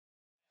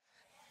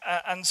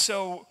And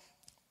so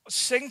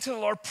sing to the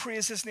Lord,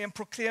 praise his name,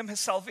 proclaim his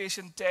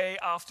salvation day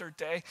after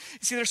day. You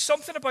see, there's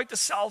something about the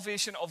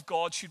salvation of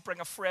God should bring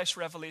a fresh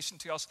revelation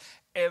to us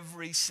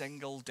every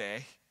single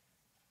day.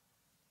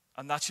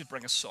 And that should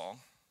bring a song.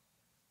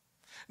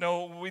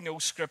 Now, we know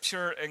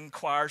Scripture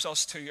inquires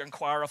us to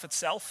inquire of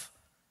itself.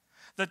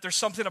 That there's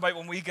something about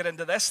when we get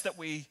into this that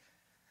we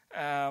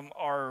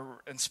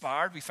are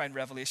inspired, we find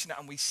revelation,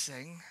 and we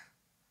sing.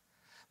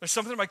 There's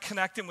something about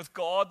connecting with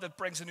God that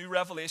brings a new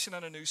revelation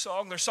and a new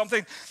song. There's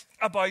something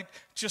about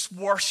just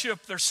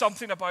worship. There's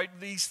something about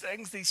these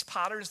things, these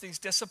patterns, these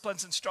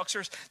disciplines and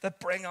structures that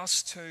bring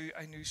us to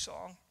a new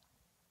song.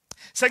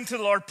 Sing to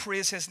the Lord,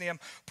 praise his name,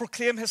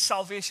 proclaim his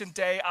salvation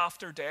day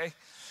after day.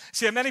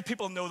 See, many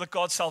people know that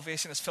God's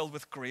salvation is filled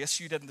with grace.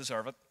 You didn't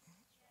deserve it.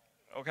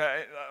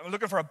 Okay, I'm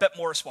looking for a bit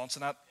more response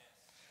than that.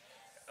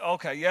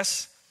 Okay,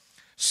 yes.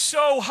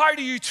 So how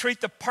do you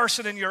treat the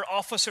person in your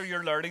office or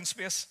your learning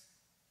space?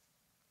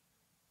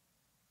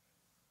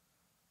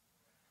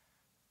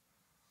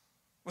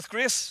 With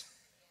grace.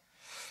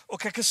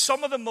 Okay, because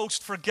some of the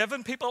most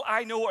forgiven people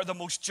I know are the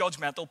most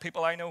judgmental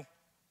people I know.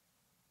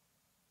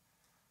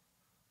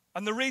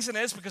 And the reason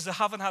is because they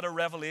haven't had a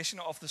revelation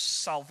of the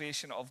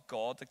salvation of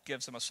God that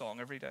gives them a song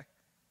every day.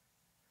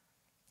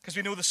 Because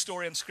we know the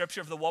story in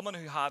Scripture of the woman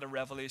who had a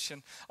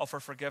revelation of her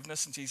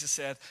forgiveness, and Jesus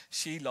said,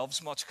 she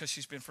loves much because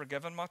she's been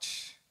forgiven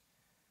much.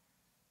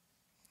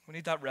 We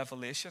need that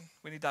revelation.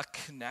 We need that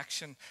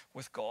connection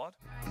with God.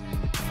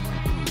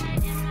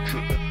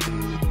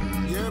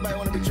 Everybody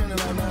want to be trending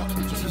right now.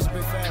 It's just a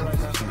big fan right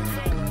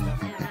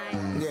now.